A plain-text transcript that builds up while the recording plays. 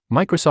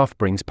Microsoft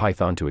brings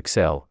Python to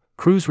Excel,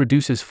 Cruise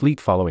reduces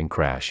fleet following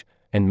crash,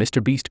 and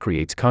MrBeast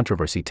creates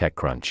controversy.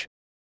 TechCrunch.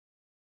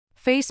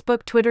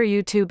 Facebook, Twitter,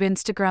 YouTube,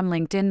 Instagram,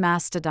 LinkedIn,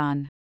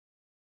 Mastodon.